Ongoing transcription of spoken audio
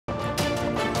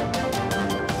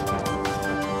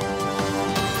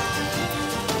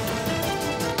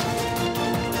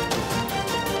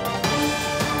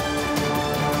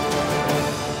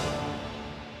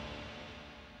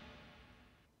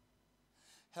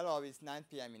Hello, it's 9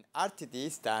 p.m. in RTD.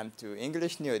 It's time to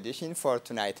English New Edition for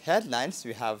tonight. Headlines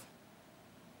we have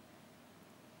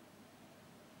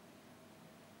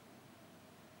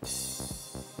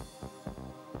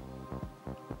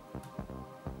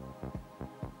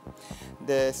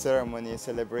the ceremony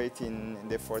celebrating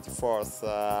the 44th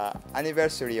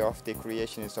anniversary of the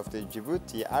creations of the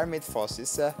Djibouti Armed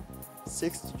Forces,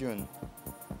 6th June.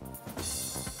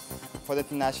 For the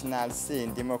international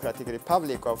scene, Democratic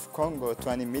Republic of Congo,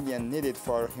 20 million needed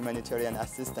for humanitarian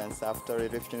assistance after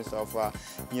eruptions of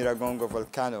Nyiragongo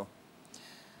volcano.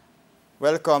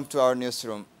 Welcome to our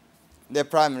newsroom. The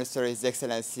Prime Minister, His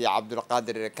Excellency Abdul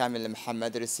Qadir Kamil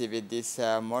Mohammed, received this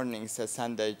morning,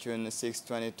 Sunday, June 6,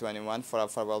 2021, for a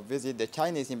farewell visit the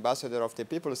Chinese ambassador of the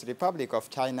People's Republic of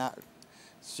China,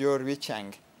 Zhou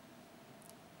Ruichang.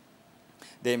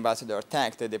 The ambassador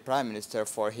thanked the Prime Minister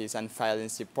for his unfailing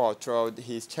support throughout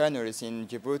his tenures in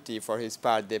Djibouti. For his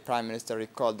part, the Prime Minister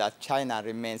recalled that China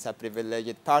remains a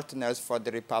privileged partner for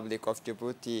the Republic of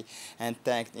Djibouti and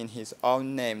thanked in his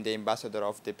own name the ambassador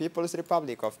of the People's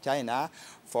Republic of China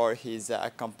for his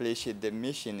accomplished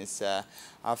missions.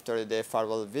 After the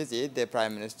farewell visit, the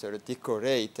Prime Minister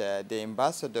decorated the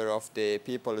ambassador of the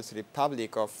People's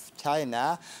Republic of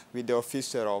China with the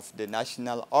officer of the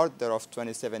National Order of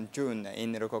 27 June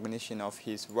in recognition of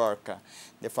his work.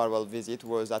 The farewell visit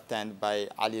was attended by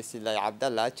Ali Silay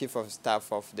Abdallah, Chief of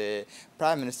Staff of the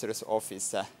Prime Minister's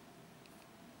Office.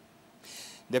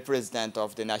 The President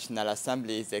of the National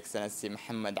Assembly, His Excellency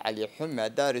Muhammad Ali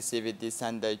Hummad, received this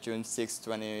Sunday, June 6,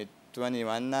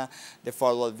 2021, the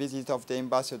farewell visit of the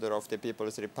Ambassador of the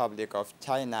People's Republic of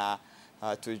China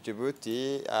to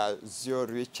Djibouti, Zhou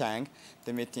Ruichang.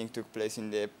 The meeting took place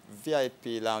in the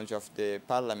VIP lounge of the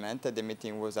Parliament. The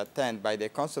meeting was attended by the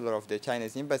Consular of the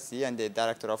Chinese Embassy and the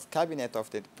Director of Cabinet of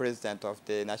the President of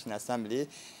the National Assembly.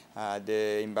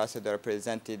 The ambassador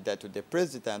presented to the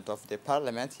President of the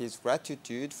Parliament his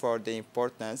gratitude for the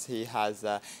importance he has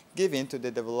given to the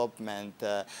development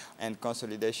and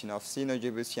consolidation of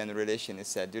Sino-Djiboutian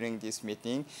relations. During this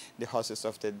meeting, the hostess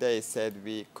of the day said,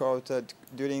 we quoted,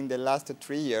 "During the last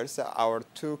 3 years, our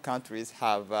two countries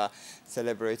have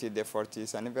celebrated the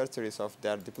 40th anniversaries of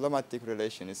their diplomatic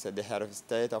relations. The head of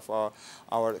state of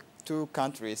our two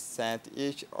countries sent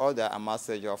each other a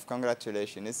message of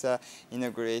congratulations,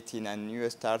 inaugurating a new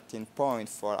starting point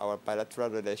for our bilateral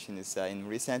relations. In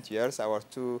recent years, our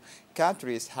two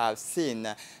countries have seen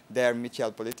their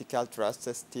mutual political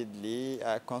trust steadily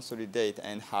consolidate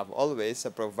and have always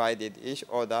provided each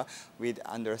other with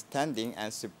understanding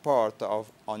and support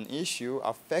on issues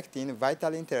affecting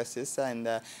vital interests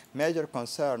and major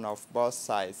concern of both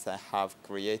sides, have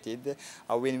created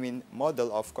a win-win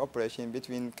model of cooperation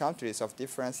between countries of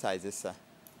different sizes."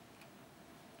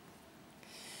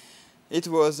 It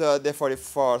was the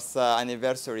 44th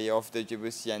anniversary of the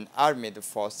Djiboutian Armed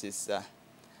Forces,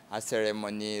 a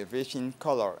ceremony rich in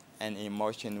color and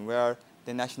emotion where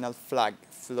the national flag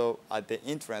flew at the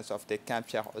entrance of the Camp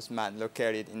Sheikh Osman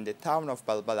located in the town of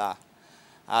Balbala.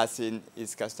 As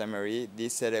is customary,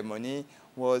 this ceremony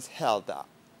was held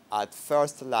at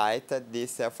first light.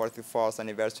 This 44th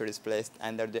anniversary is placed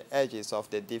under the aegis of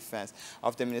the defense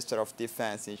of the Minister of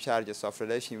Defense in charge of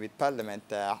relations with Parliament,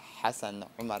 Hassan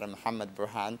Umar Mohammed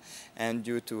Burhan, and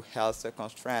due to health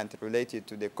constraints related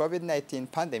to the COVID-19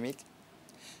 pandemic,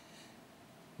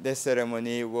 the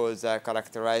ceremony was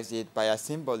characterized by a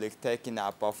symbolic taking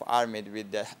up of arms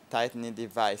with the tightening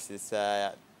devices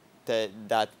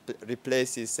that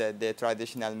replaces the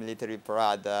traditional military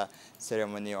parade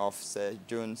ceremony of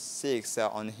June 6.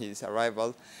 On his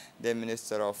arrival, the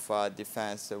Minister of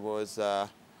Defense was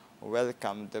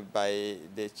welcomed by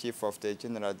the Chief of the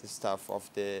General Staff of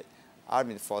the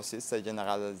Armed Forces,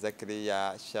 General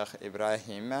Zakaria Sheikh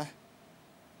Ibrahim.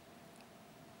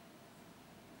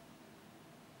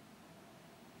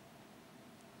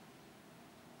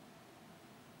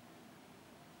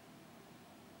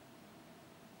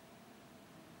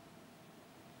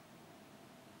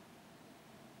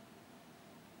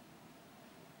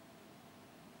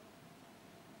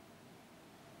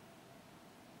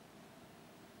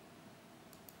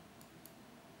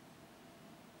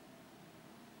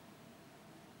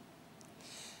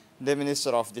 The Minister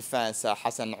of Defense,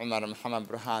 Hassan Umar Mohammed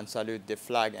Burhan, saluted the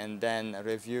flag and then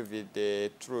reviewed with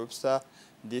the troops.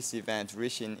 This event,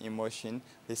 rich in emotion,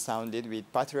 resounded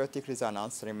with patriotic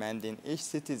resonance, reminding each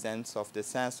citizen of the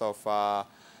sense of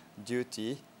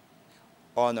duty,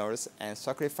 honors, and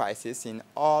sacrifices in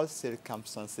all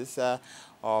circumstances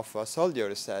of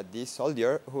soldiers. This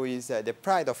soldier, who is the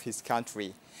pride of his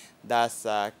country, thus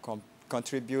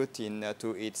contributing to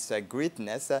its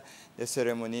greatness. The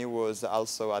ceremony was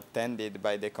also attended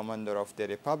by the commander of the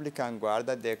Republican Guard,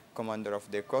 the commander of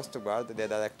the Coast Guard,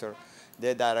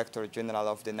 the Director General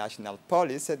of the National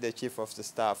Police, the Chief of the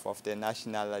Staff of the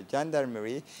National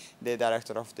Gendarmerie, the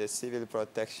Director of the Civil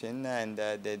Protection, and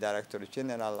the Director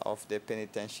General of the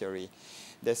Penitentiary.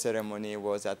 The ceremony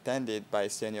was attended by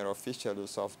senior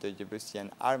officials of the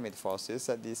Djiboutian Armed Forces.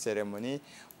 The ceremony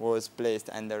was placed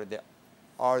under the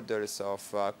orders of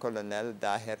Colonel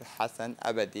Daher Hassan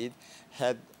Abadid,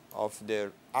 head of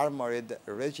the Armored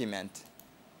Regiment.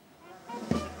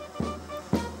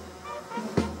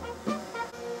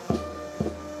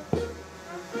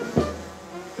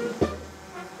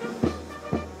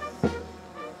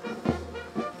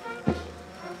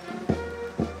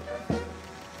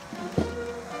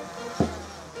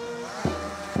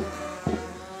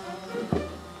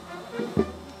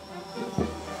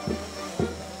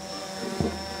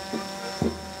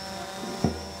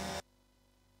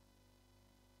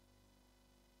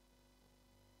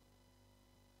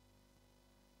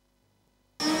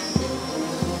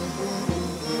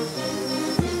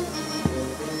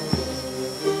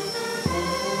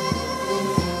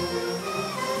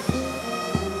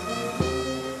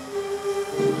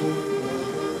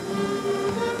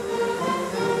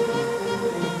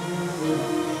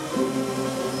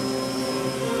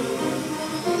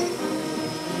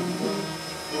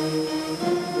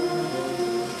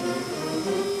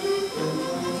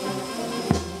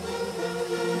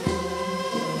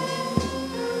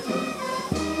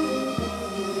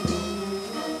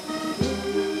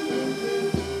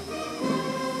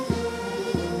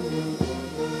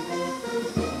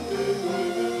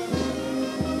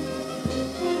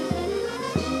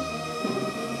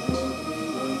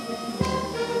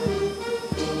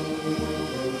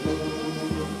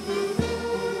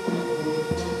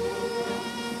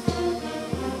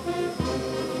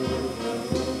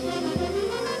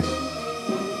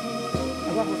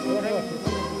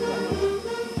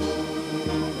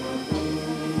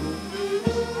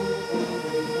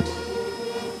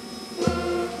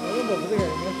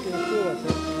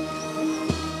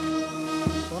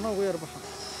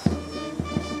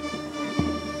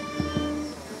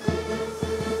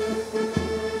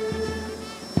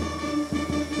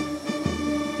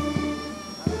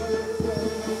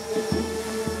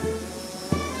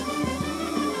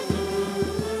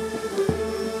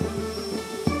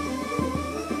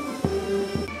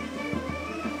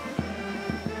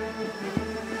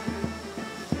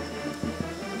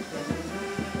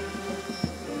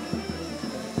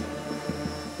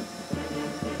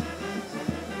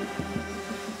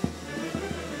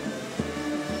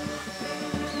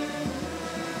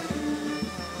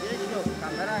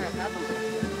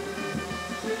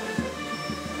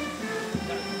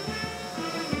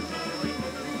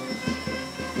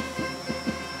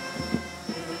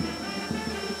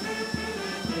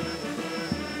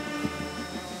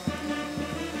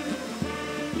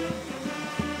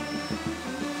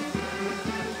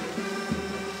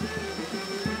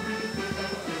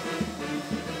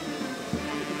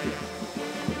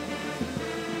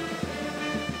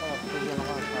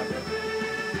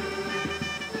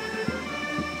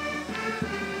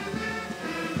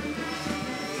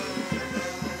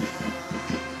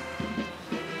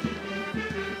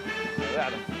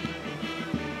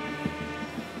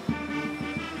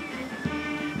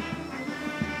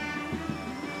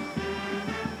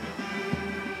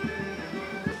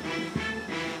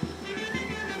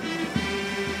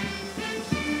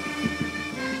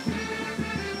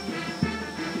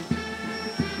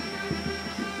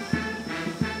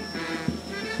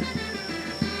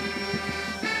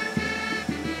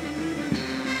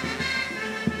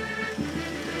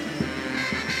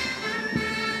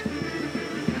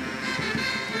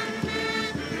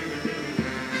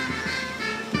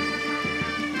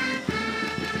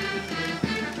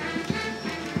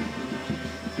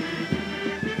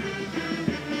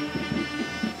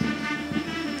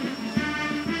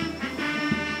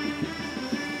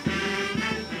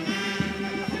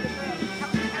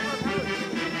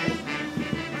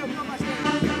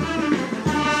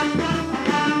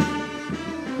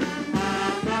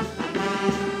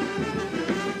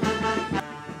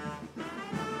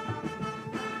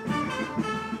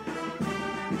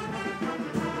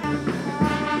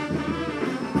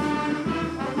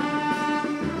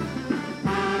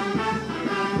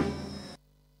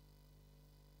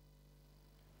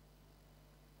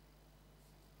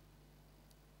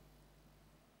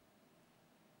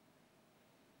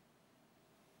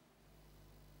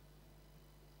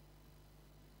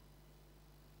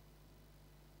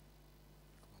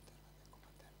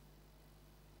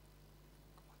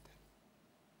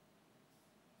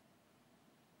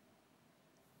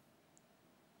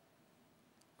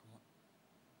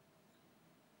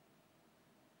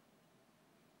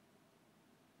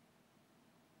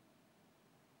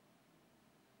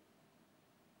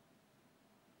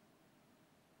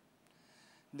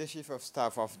 The Chief of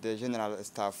Staff of the General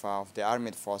Staff of the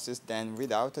Armed Forces then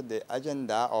read out the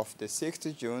agenda of the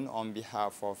 6th June on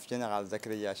behalf of General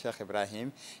Zakaria Sheikh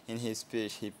Ibrahim. In his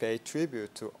speech, he paid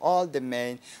tribute to all the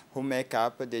men who make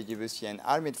up the Djiboutian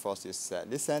Armed Forces.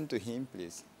 Listen to him,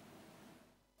 please.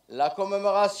 La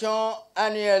commémoration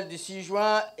annuelle du 6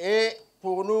 juin est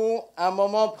pour nous un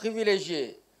moment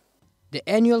privilégié. The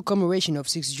annual commemoration of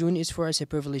 6 June is for us a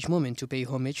privileged moment to pay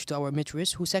homage to our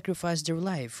martyrs who sacrificed their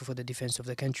life for the defense of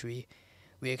the country.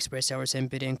 We express our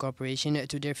sympathy and cooperation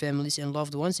to their families and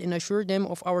loved ones and assure them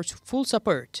of our full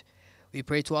support. We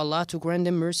pray to Allah to grant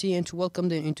them mercy and to welcome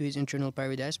them into His eternal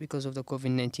paradise because of the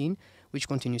COVID-19, which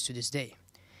continues to this day.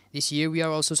 This year, we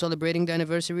are also celebrating the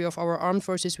anniversary of our armed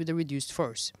forces with a reduced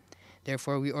force.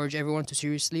 Therefore, we urge everyone to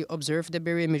seriously observe the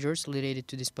barrier measures related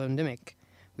to this pandemic.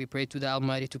 We pray to the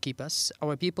Almighty to keep us,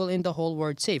 our people, and the whole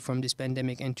world safe from this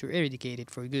pandemic and to eradicate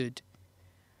it for good.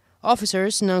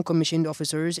 Officers, non-commissioned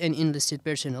officers, and enlisted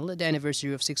personnel, the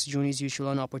anniversary of 6 June is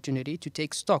usually an opportunity to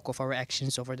take stock of our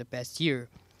actions over the past year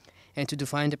and to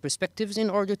define the perspectives in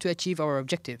order to achieve our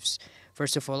objectives.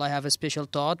 First of all, I have a special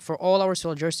thought for all our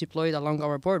soldiers deployed along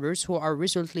our borders who are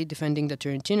resolutely defending the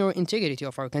territorial integrity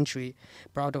of our country.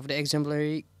 Proud of the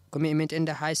exemplary commitment and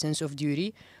the high sense of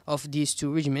duty of these two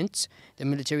regiments, the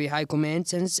military high command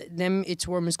sends them its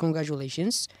warmest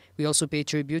congratulations. We also pay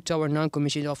tribute to our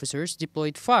non-commissioned officers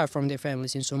deployed far from their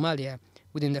families in Somalia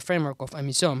within the framework of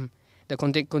AMISOM. The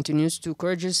contact continues to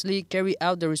courageously carry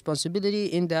out the responsibility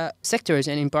in the sectors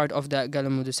and in part of the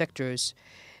Galamudu sectors.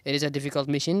 It is a difficult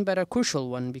mission but a crucial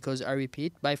one because, I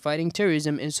repeat, by fighting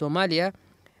terrorism in Somalia,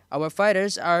 our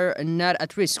fighters are not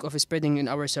at risk of spreading in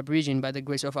our sub-region by the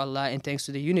grace of Allah and thanks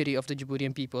to the unity of the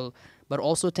Djiboutian people, but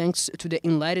also thanks to the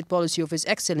enlightened policy of His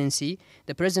Excellency,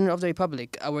 the President of the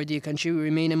Republic. Our dear country will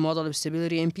remain a model of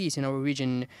stability and peace in our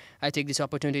region. I take this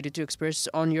opportunity to express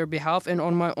on your behalf and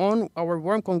on my own our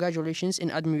warm congratulations and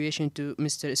admiration to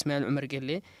Mr. Ismail Omar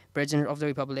Guelleh, President of the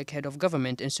Republic, Head of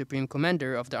Government and Supreme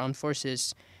Commander of the Armed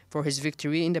Forces, for his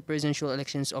victory in the presidential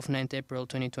elections of 9th April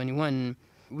 2021.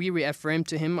 We reaffirm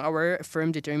to him our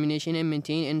firm determination and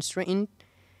maintain and strengthen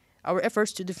our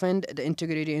efforts to defend the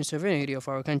integrity and sovereignty of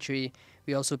our country.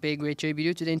 We also pay great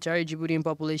tribute to the entire Djiboutian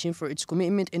population for its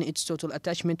commitment and its total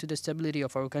attachment to the stability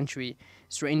of our country.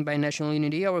 Strengthened by national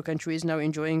unity, our country is now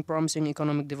enjoying promising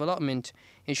economic development,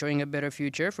 ensuring a better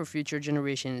future for future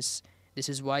generations. This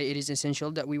is why it is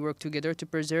essential that we work together to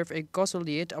preserve and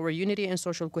consolidate our unity and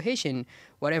social cohesion,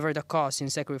 whatever the cost and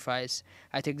sacrifice.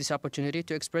 I take this opportunity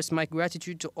to express my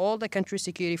gratitude to all the country's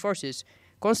security forces,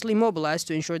 constantly mobilized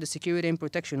to ensure the security and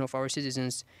protection of our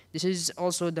citizens. This is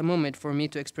also the moment for me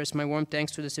to express my warm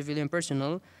thanks to the civilian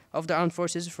personnel of the armed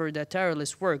forces for the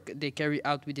tireless work they carry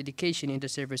out with dedication in the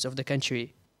service of the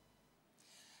country.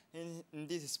 In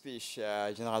this speech,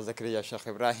 General Zakaria Sheikh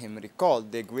Ibrahim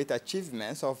recalled the great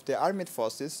achievements of the armed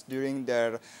forces during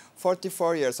their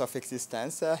 44 years of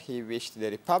existence. He wished the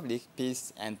Republic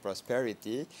peace and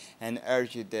prosperity and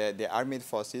urged the armed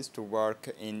forces to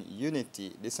work in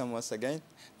unity. Listen once again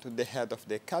to the head of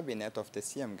the cabinet of the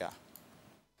CMGA.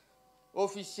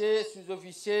 Officiers,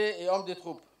 sous-officiers et hommes de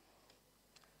troupes.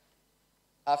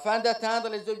 Afin d'atteindre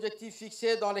les objectifs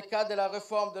fixés dans le cadre de la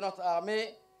réforme de notre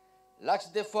armée,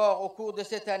 l'axe d'effort au cours de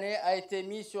cette année a été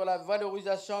mis sur la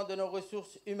valorisation de nos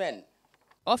ressources humaines.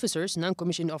 Officers,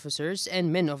 non-commissioned officers,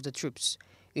 and men of the troops.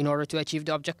 In order to achieve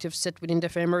the objectives set within the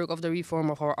framework of the reform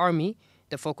of our army,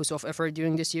 the focus of effort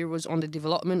during this year was on the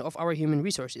development of our human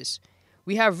resources.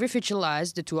 We have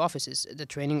revitalized the two offices, the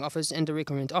training office and the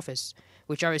recruitment office,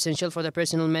 which are essential for the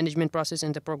personnel management process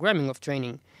and the programming of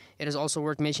training. It is also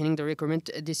worth mentioning the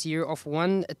recruitment this year of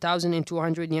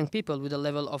 1,200 young people with a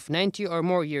level of 90 or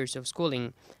more years of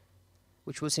schooling,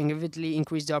 which will significantly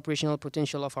increase the operational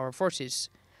potential of our forces.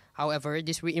 However,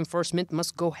 this reinforcement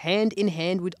must go hand in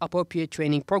hand with appropriate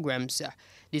training programs.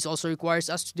 This also requires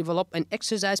us to develop an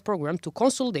exercise program to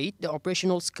consolidate the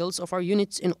operational skills of our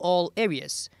units in all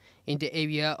areas. In the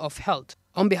area of health.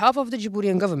 On behalf of the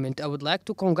Djiboutian government, I would like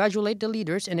to congratulate the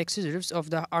leaders and executives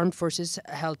of the Armed Forces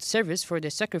Health Service for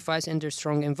their sacrifice and their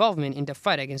strong involvement in the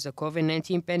fight against the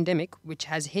COVID-19 pandemic, which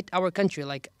has hit our country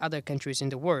like other countries in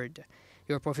the world.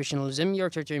 Your professionalism, your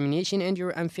determination, and your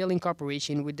unfailing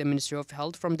cooperation with the Ministry of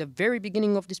Health from the very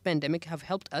beginning of this pandemic have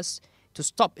helped us to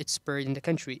stop its spread in the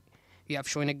country. You have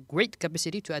shown a great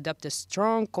capacity to adapt a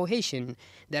strong cohesion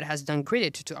that has done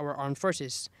credit to our armed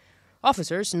forces.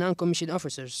 Officers, non-commissioned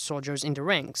officers, soldiers in the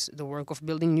ranks, the work of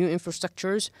building new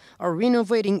infrastructures or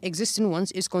renovating existing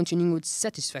ones is continuing with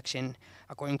satisfaction,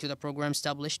 according to the program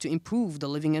established to improve the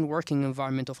living and working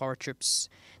environment of our troops.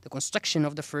 The construction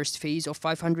of the first phase of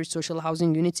 500 social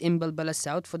housing units in Balbala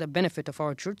South for the benefit of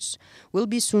our troops will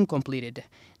be soon completed.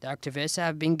 The activists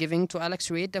have been giving to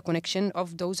accelerate the connection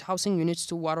of those housing units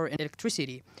to water and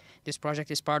electricity. This project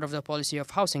is part of the policy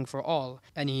of housing for all.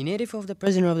 An initiative of the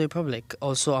President of the Republic.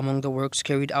 Also among the works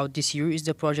carried out this year is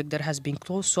the project that has been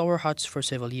close to our hearts for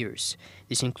several years.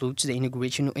 This includes the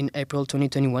inauguration in April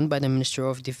 2021 by the Minister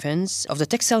of Defense of the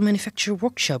Textile Manufacture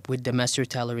Workshop with the Master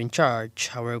Tailor in charge.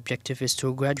 Our objective is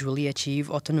to gradually achieve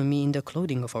autonomy in the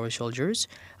clothing of our soldiers.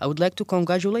 I would like to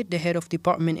congratulate the head of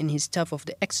department and his staff of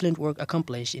the excellent work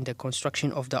accomplished in the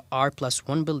construction of the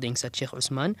R+1 buildings at Sheikh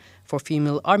Osman for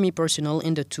female army personnel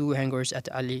in the two hangars at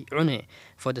Ali Une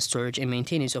for the storage and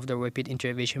maintenance of the rapid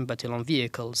intervention battalion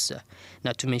vehicles.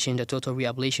 Not to mention the total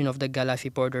re-ablation of the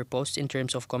Galafi border post in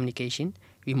terms of communication.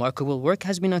 Remarkable work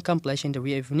has been accomplished in the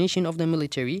rejuvenation of the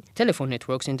military telephone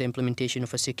networks and the implementation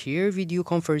of a secure video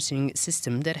conferencing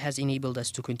system that has enabled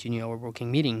us to continue our working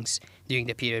meetings during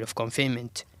the period of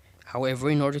confinement. However,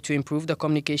 in order to improve the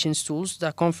communications tools,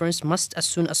 the conference must, as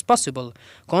soon as possible,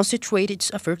 concentrate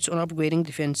its efforts on upgrading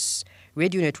defense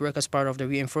radio network as part of the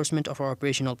reinforcement of our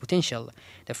operational potential.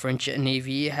 The French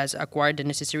Navy has acquired the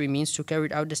necessary means to carry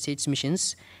out the state's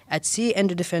missions at sea and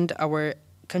to defend our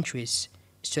country's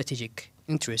strategic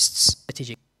interests.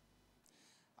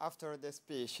 After the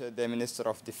speech, the Minister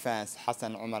of Defense,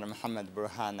 Hassan Omar Mohammed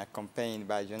Burhan, accompanied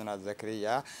by General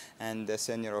Zakaria and the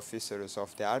senior officers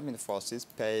of the armed forces,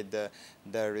 paid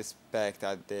their respect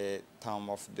at the tomb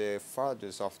of the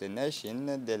fathers of the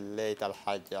nation, the late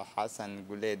Al-Hajj Hassan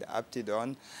Guled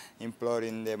Abtidon,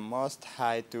 imploring the Most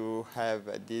High to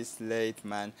have this late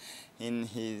man in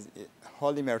his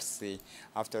holy mercy.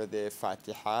 After the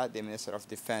Fatiha, the Minister of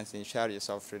Defense in charge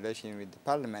of relations with the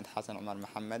Parliament, Hassan Omar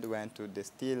Mohammed, went to the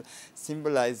stele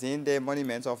symbolizing the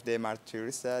monuments of the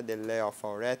martyrs, the lay of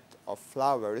a wreath of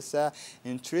flowers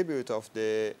in tribute of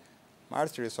the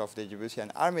martyrs of the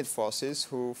Djiboutian armed forces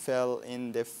who fell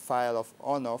in the file of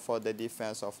honor for the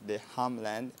defense of the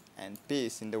homeland and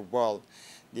peace in the world.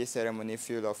 This ceremony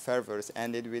full of fervors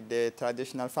ended with the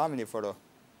traditional family photo.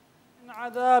 من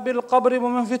عذاب القبر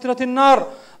ومن فتنة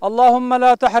النار اللهم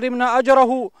لا تحرمنا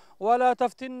أجره ولا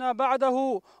تفتنا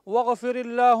بعده واغفر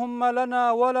اللهم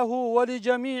لنا وله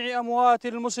ولجميع أموات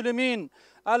المسلمين.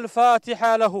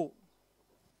 الفاتحة له.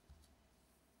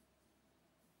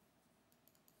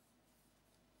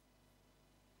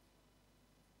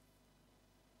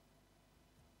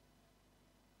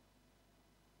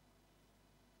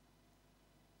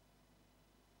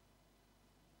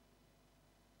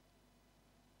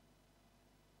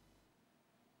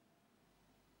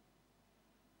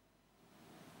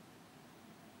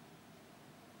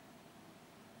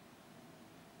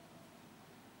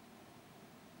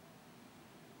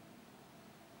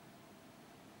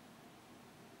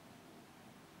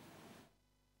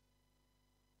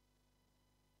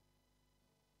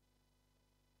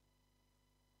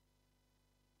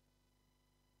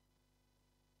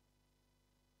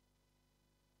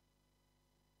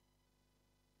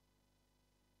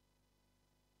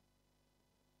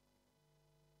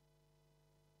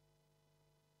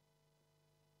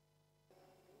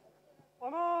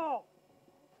 وما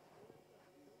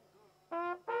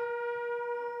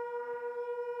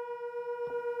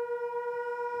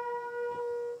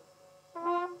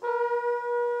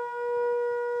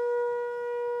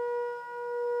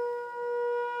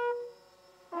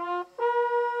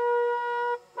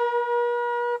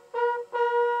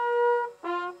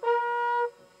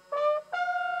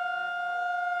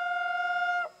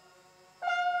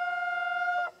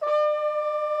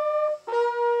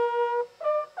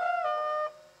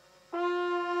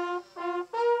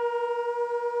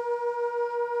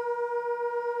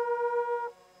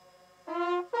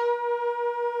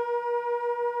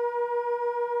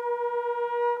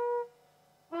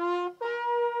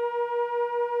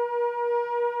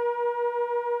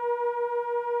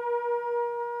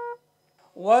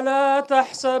ولا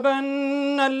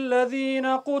تحسبن الذين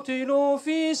قتلوا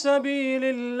في سبيل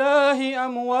الله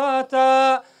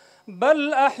أمواتا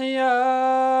بل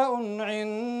أحياء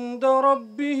عند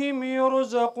ربهم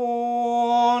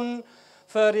يرزقون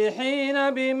فرحين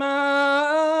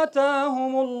بما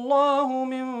آتاهم الله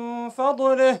من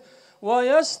فضله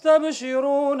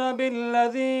ويستبشرون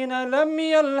بالذين لم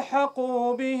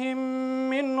يلحقوا بهم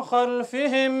من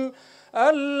خلفهم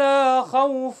ألا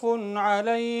خوف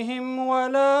عليهم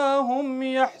ولا هم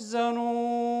يحزنون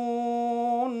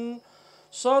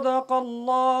صدق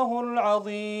الله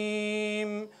العظيم.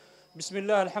 بسم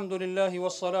الله، الحمد لله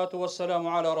والصلاة والسلام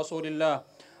على رسول الله.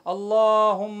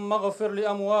 اللهم اغفر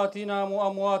لأمواتنا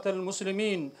وأموات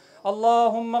المسلمين،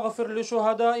 اللهم اغفر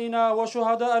لشهدائنا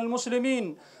وشهداء المسلمين،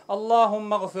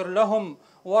 اللهم اغفر لهم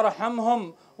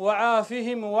وارحمهم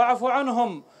وعافهم واعف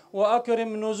عنهم وأكرم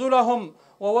نزلهم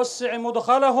ووسع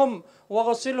مدخلهم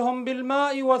واغسلهم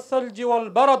بالماء والثلج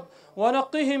والبرد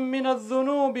ونقهم من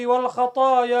الذنوب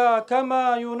والخطايا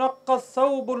كما ينقى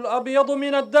الثوب الأبيض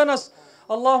من الدنس.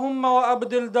 اللهم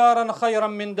وأبدل دارا خيرا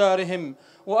من دارهم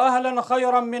وأهلا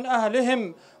خيرا من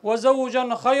أهلهم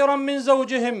وزوجا خيرا من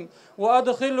زوجهم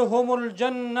وأدخلهم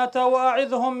الجنة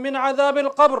وأعذهم من عذاب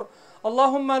القبر.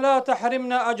 اللهم لا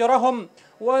تحرمنا أجرهم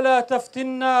ولا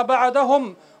تفتنا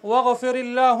بعدهم، واغفر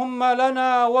اللهم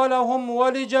لنا ولهم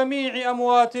ولجميع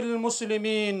أموات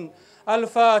المسلمين.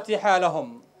 الفاتحة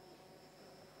لهم.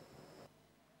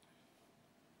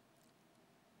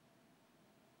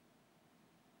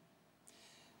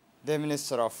 The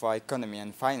Minister of Economy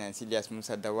and Finance, Ilyas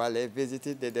Musa Dawale,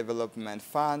 visited the Development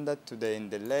Fund today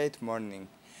in the late morning.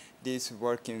 This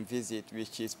working visit,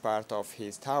 which is part of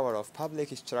his tower of public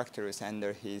structures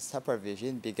under his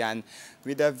supervision, began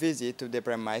with a visit to the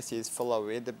premises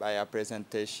followed by a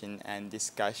presentation and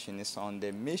discussions on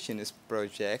the missions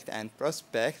project and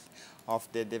prospects of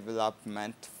the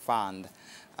Development Fund.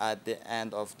 At the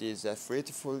end of these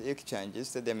fruitful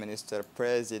exchanges, the minister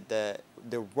praised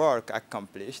the work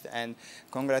accomplished and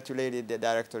congratulated the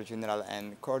Director General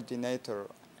and Coordinator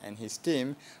and his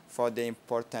team for the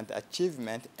important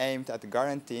achievement aimed at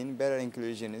guaranteeing better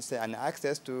inclusion and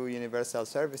access to universal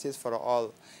services for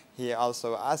all. He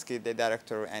also asked the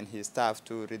director and his staff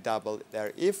to redouble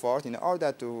their effort in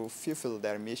order to fulfill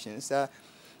their missions.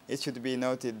 It should be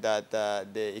noted that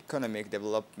the Economic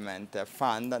Development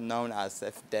Fund, known as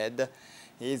FDED,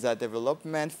 is a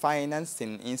development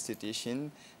financing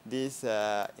institution. This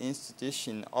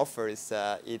institution offers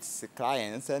its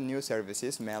clients new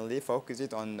services, mainly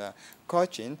focused on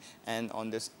coaching and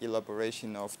on the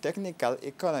elaboration of technical,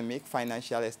 economic,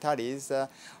 financial studies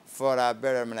for a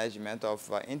better management of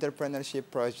entrepreneurship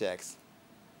projects.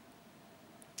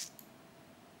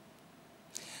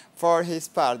 For his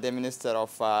part, the Minister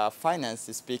of Finance,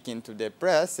 speaking to the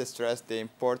press, stressed the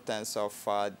importance of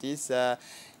this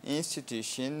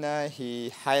institution.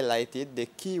 He highlighted the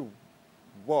key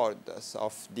words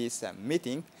of this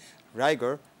meeting: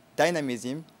 rigor,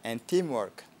 dynamism, and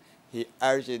teamwork. He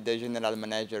urged the general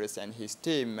managers and his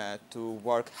team to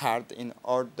work hard in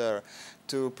order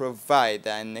to provide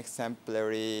an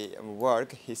exemplary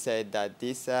work. He said that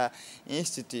this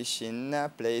institution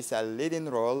plays a leading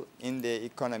role in the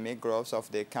economic growth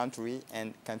of the country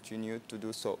and continue to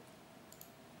do so.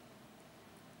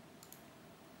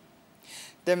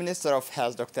 The Minister of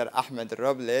Health, Dr. Ahmed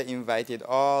Roble, invited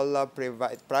all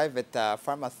private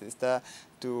pharmacists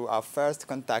to a first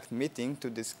contact meeting to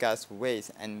discuss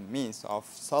ways and means of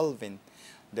solving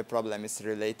the problems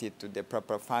related to the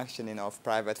proper functioning of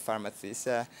private pharmacies.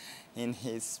 In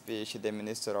his speech, the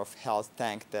Minister of Health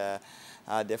thanked the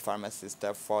pharmacists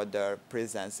for their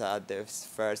presence at the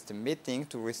first meeting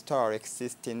to restore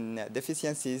existing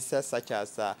deficiencies such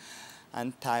as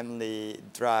untimely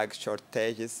drug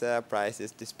shortages,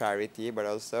 prices disparity, but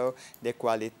also the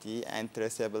quality and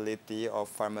traceability of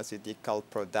pharmaceutical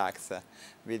products,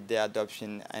 with the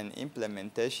adoption and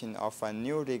implementation of a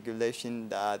new regulation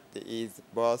that is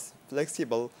both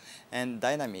flexible and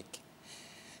dynamic.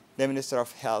 The Minister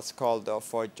of Health called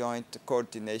for joint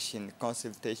coordination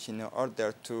consultation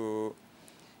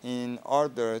in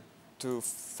order to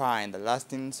find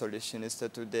lasting solutions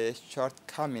to the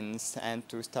shortcomings and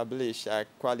to establish a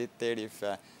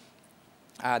qualitative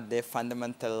the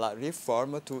fundamental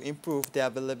reform to improve the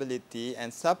availability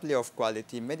and supply of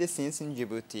quality medicines in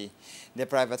Djibouti. The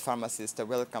private pharmacists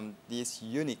welcomed this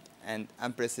unique and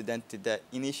unprecedented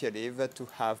initiative to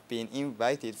have been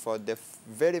invited for the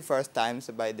very first time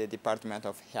by the Department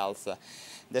of Health.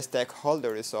 The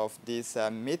stakeholders of this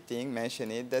meeting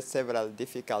mentioned several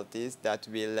difficulties that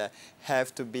will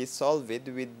have to be solved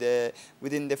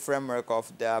within the framework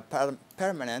of the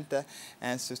permanent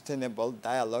and sustainable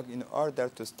dialogue in order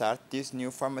to start this new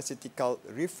pharmaceutical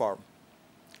reform.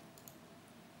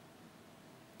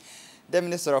 The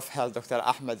Minister of Health, Dr.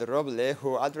 Ahmed Roble,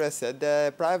 who addressed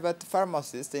the private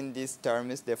pharmacists in these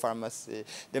terms, the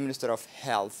Minister of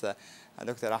Health,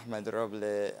 Dr. Ahmed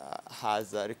Roble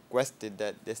has requested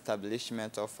the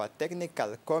establishment of a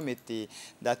technical committee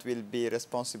that will be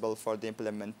responsible for the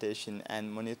implementation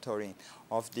and monitoring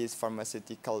of this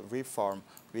pharmaceutical reform,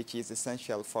 which is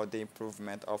essential for the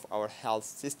improvement of our health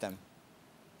system.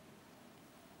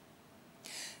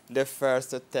 the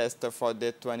first test for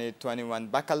the 2021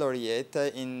 baccalaureate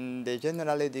in the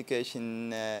general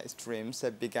education streams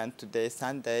began today,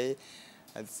 Sunday,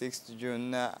 6th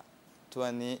June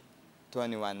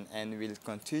 2021, and will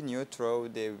continue through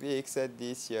the weeks.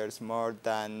 This year's more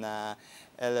than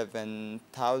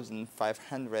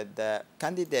 11,500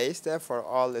 candidates for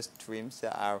all streams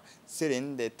are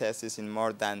sitting the tests in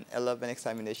more than 11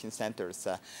 examination centers.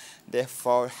 The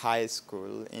 4 high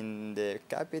schools in the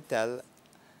capital,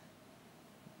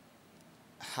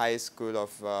 High School of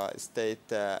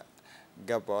State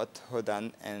Gabot,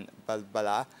 Hodan, and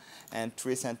Balbala, and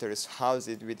 3 centers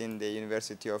housed within the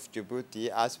University of Djibouti,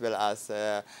 as well as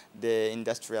the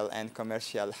Industrial and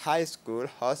Commercial High School,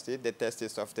 hosted the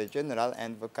tests of the General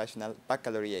and Vocational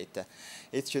Baccalaureate.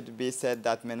 It should be said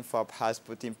that MENFOP has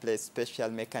put in place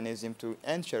special mechanism to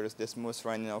ensure the smooth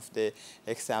running of the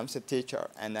exams. Teacher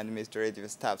and administrative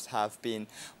staffs have been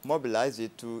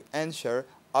mobilized to ensure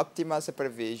optimal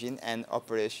supervision and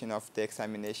operation of the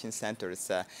examination centers.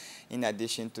 In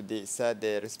addition to this,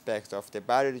 the respect of the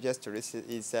bar registers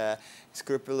is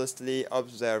scrupulously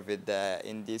observed.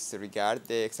 In this regard,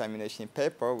 the examination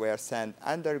papers were sent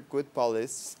under good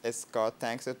police escort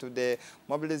thanks to the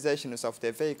mobilizations of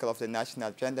the vehicle of the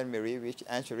National Gendarmerie, which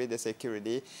ensured the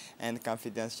security and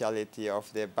confidentiality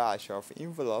of the batch of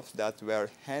envelopes that were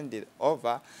handed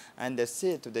over and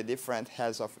sealed to the different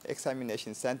heads of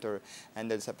examination center and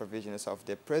the supervisions of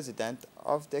the president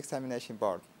of the examination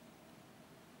board.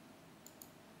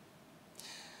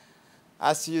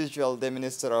 As usual, the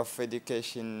Minister of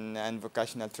Education and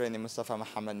Vocational Training, Mustafa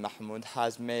Mohamed Mahmoud,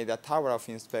 has made a tower of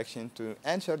inspection to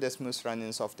ensure the smooth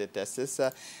running of the tests.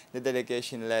 The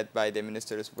delegation led by the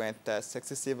ministers went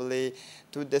successively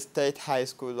to the State High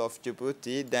School of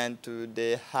Djibouti, then to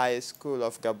the High School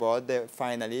of Gabon,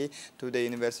 finally to the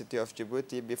University of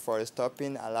Djibouti, before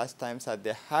stopping last times at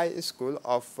the High School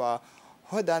of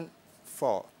Hodan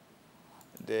 4.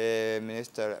 The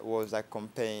minister was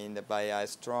accompanied by a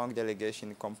strong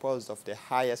delegation composed of the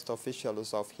highest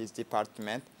officials of his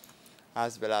department,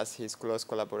 as well as his close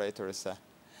collaborators.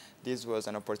 This was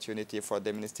an opportunity for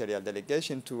the ministerial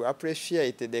delegation to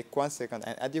appreciate the consequent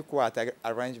and adequate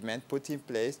arrangement put in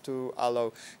place to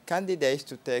allow candidates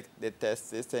to take the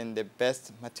tests in the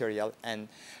best material and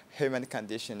human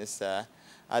conditions.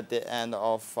 At the end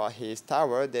of his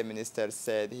tour, the minister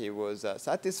said he was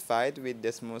satisfied with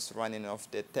the smooth running of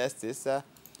the tests.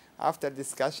 After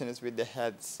discussions with the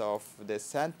heads of the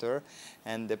center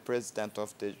and the president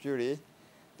of the jury,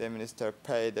 the minister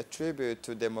paid a tribute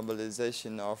to the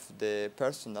mobilization of the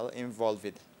personnel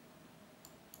involved.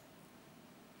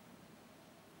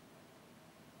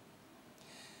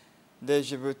 The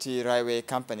Djibouti Railway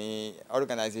Company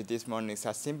organized this morning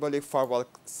a symbolic farewell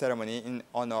ceremony in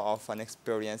honor of an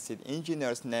experienced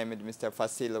engineer named Mr.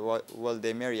 Fasil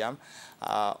Woldemiriam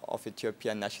of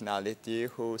Ethiopian nationality,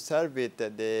 who served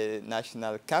the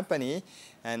national company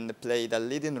and played a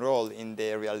leading role in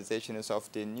the realizations of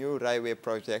the new railway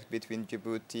project between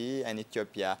Djibouti and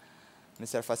Ethiopia.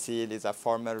 Mr. Fasil is a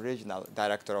former regional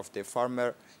director of the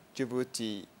former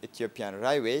Djibouti Ethiopian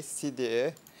Railway,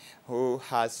 CDE, who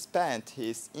has spent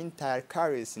his entire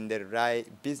career in the rail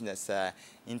business.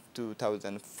 In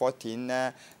 2014,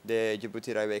 the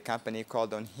Djibouti Railway Company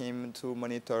called on him to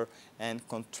monitor and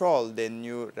control the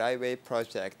new railway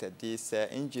project. This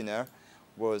engineer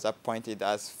was appointed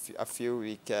as a few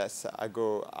weeks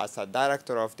ago as a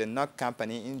director of the NOC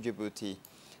company in Djibouti.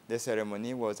 The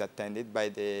ceremony was attended by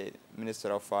the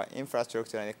Minister of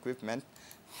Infrastructure and Equipment,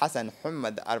 Hassan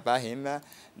Hamad Arbahim,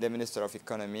 the Minister of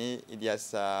Economy,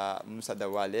 Ilyas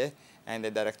Musadawale, and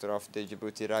the Director of the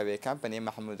Djibouti Railway Company,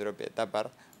 Mahmoud Robi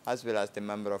Dabar, as well as the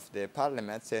Member of the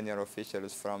Parliament, senior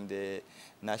officials from the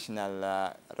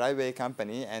National Railway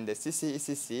Company and the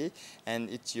CCECC and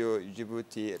Ethio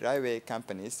Djibouti Railway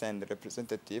Companies, and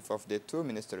representative of the two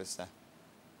ministers.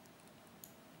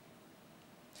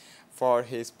 For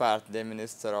his part, the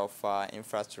Minister of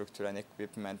Infrastructure and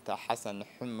Equipment, Hassan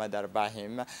Hamad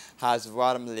Arbahim, has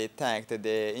warmly thanked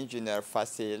the engineer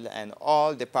Fasil and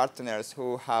all the partners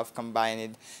who have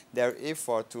combined their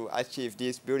effort to achieve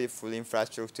this beautiful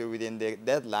infrastructure within the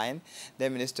deadline.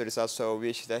 The ministers also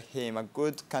wished him a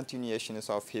good continuation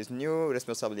of his new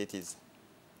responsibilities.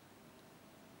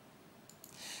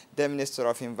 The Minister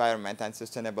of Environment and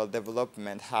Sustainable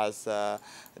Development has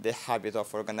the habit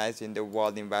of organizing the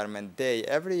World Environment Day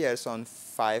every year on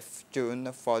 5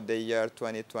 June for the year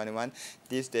 2021.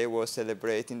 This day was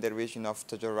celebrated in the region of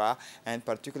Tajora and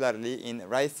particularly in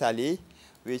Raisali,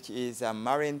 which is a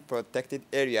marine protected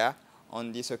area On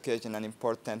this occasion, an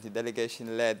important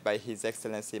delegation led by His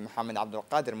Excellency Mohammed Abdul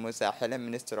Qadir Musa Halim,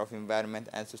 Minister of Environment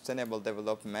and Sustainable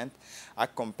Development,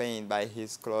 accompanied by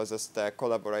his closest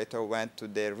collaborator, went to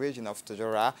the region of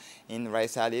Tajura in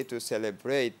Raisali to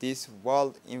celebrate this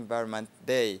World Environment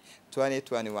Day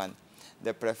 2021.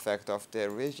 The prefect of the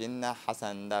region,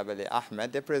 Hassan Dabali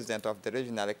Ahmed, the president of the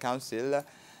regional council,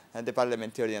 the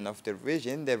parliamentarian of the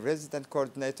region, the resident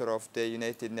coordinator of the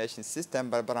United Nations system,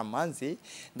 Barbara Manzi,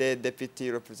 the deputy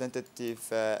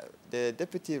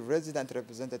resident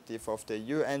representative of the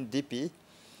UNDP,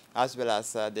 as well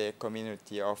as the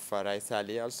community of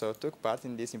Raisali, also took part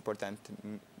in this important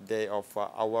day of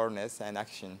awareness and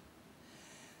action.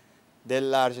 The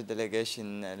large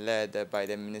delegation led by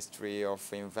the Ministry of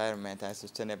Environment and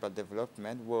Sustainable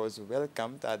Development was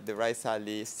welcomed at the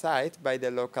Raisali site by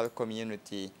the local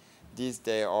community. This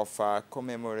day of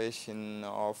commemoration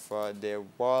of the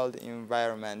World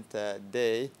Environment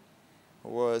Day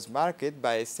was marked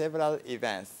by several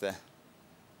events.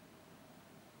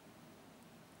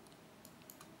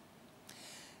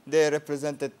 The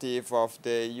representative of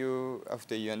the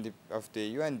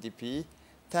UNDP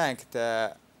thanked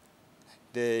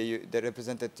the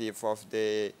representative of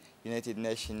the United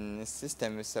Nations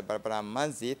system, Mr. Barbara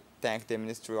Manzi, thanked the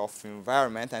Ministry of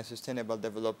Environment and Sustainable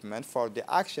Development for the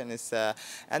actions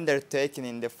undertaken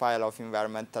in the field of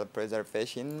environmental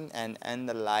preservation and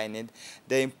underlined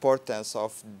the importance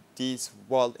of this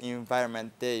World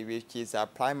Environment Day, which is a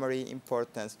primary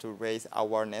importance to raise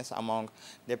awareness among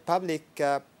the public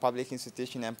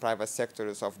institutions and private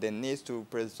sectors of the need to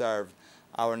preserve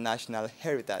our national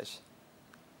heritage.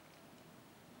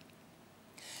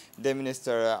 The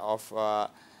Minister of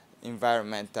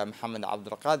Environment, Mohammed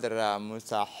Abdul Qadir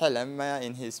Musa Halim,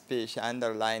 in his speech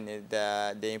underlined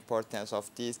the importance of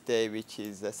this day, which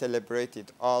is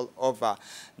celebrated all over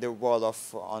the world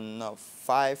on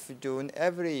 5 June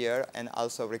every year, and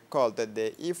also recalled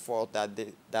the effort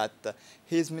that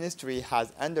his ministry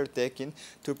has undertaken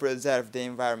to preserve the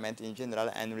environment in general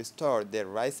and restore the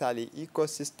Raisali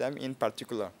ecosystem in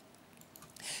particular.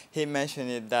 He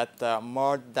mentioned that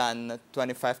more than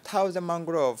 25,000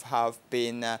 mangroves have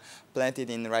been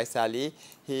planted in Raisali.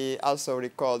 He also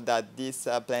recalled that these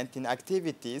planting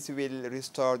activities will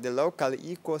restore the local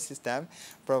ecosystem,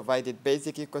 provided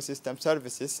basic ecosystem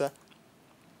services,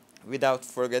 without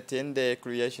forgetting the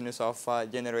creations of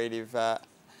generative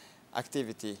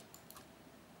activity.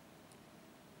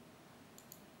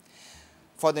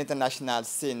 For the international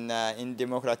scene, in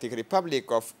Democratic Republic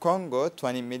of Congo,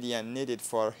 20 million needed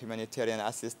for humanitarian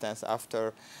assistance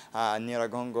after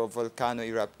Nyiragongo volcano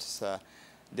erupts.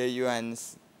 The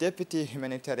UN's Deputy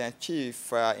Humanitarian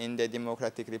Chief in the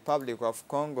Democratic Republic of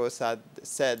Congo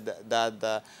said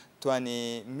that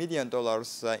 $20 million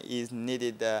is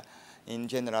needed in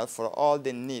general for all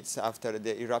the needs after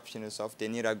the eruptions of the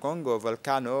Nyiragongo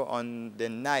volcano on the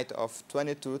night of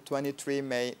 22-23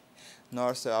 May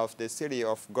north of the city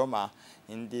of Goma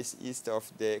in this east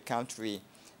of the country.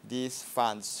 These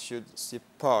funds should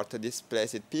support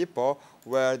displaced people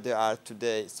where they are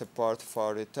today, support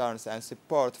for returns, and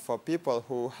support for people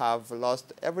who have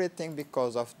lost everything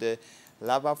because of the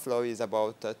lava flow. Is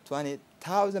about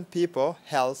 20,000 people,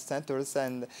 health centers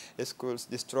and schools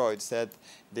destroyed, said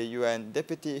the UN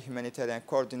Deputy Humanitarian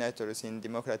Coordinators in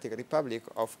Democratic Republic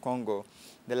of Congo.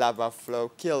 The lava flow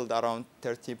killed around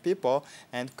 30 people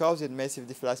and caused massive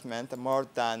displacement. More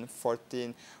than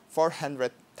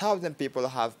 400,000 people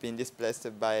have been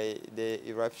displaced by the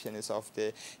eruptions of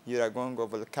the Nyiragongo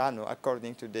volcano,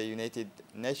 according to the United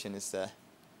Nations.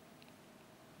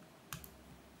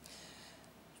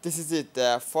 This is it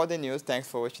for the news. Thanks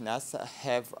for watching us.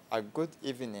 Have a good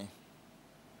evening.